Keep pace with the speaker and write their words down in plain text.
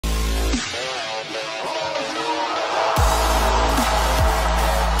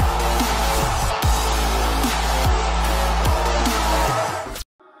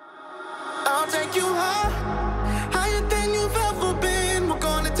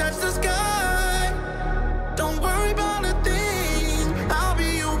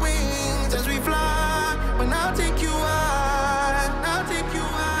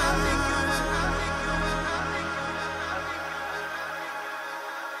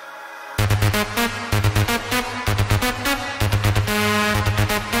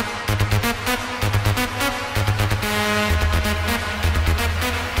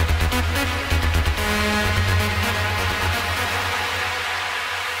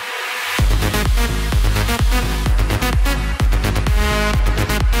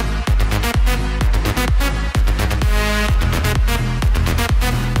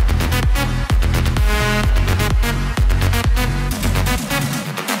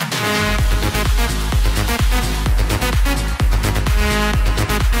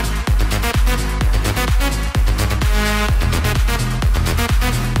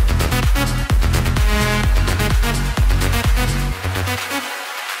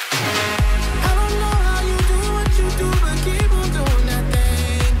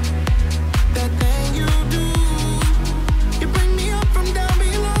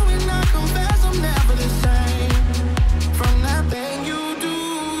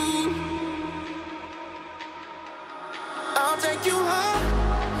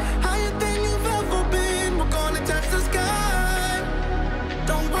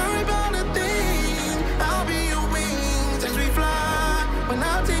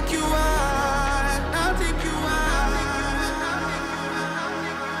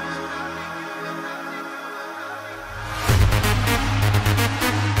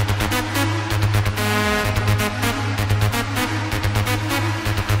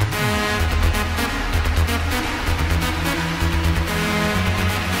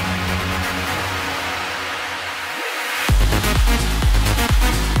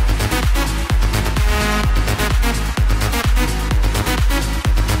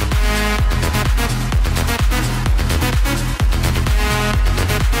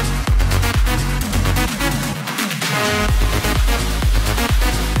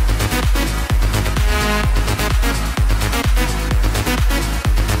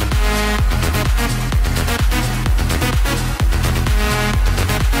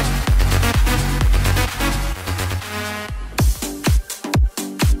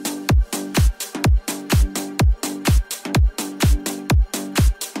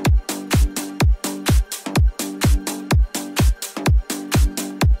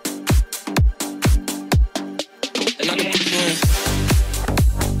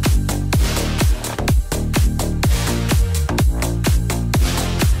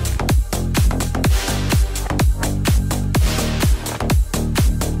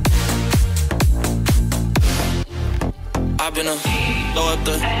I've been a blow up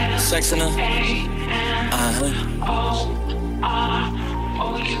the sex in a and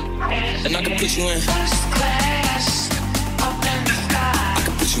I can put you in. I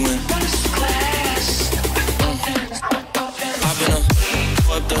can put you in. I've been a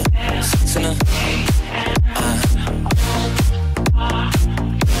blow up the sex in a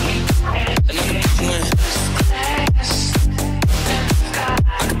and I can put you in.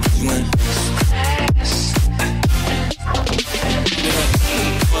 I can put you in.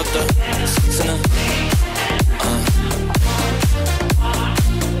 The sex in a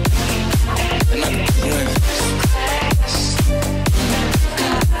and I can put you in.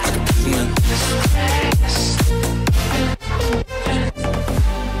 I can put you in.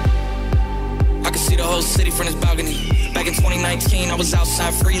 I can see the whole city from this balcony. Back in 2019 I was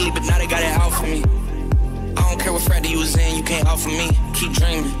outside freely, but now they got it out for me. I don't care what Friday you was in, you can't out for me. Keep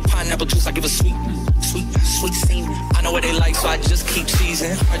dreaming, pineapple juice I give a sweet semen. I know what they like, so I just keep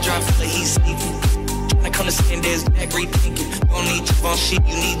cheesing. I drive full of heat sleeping. Tryna come to stand there's that rethinking. You don't need your phone shit,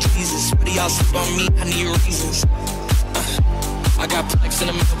 you need Jesus. Whether y'all sleep on me, I need reasons. I got plex in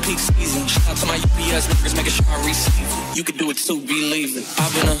the middle peak season. Shout out to my UPS workers, making sure I receive it. You can do it too, believe it.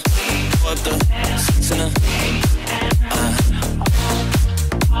 I've been a blow up the sex in a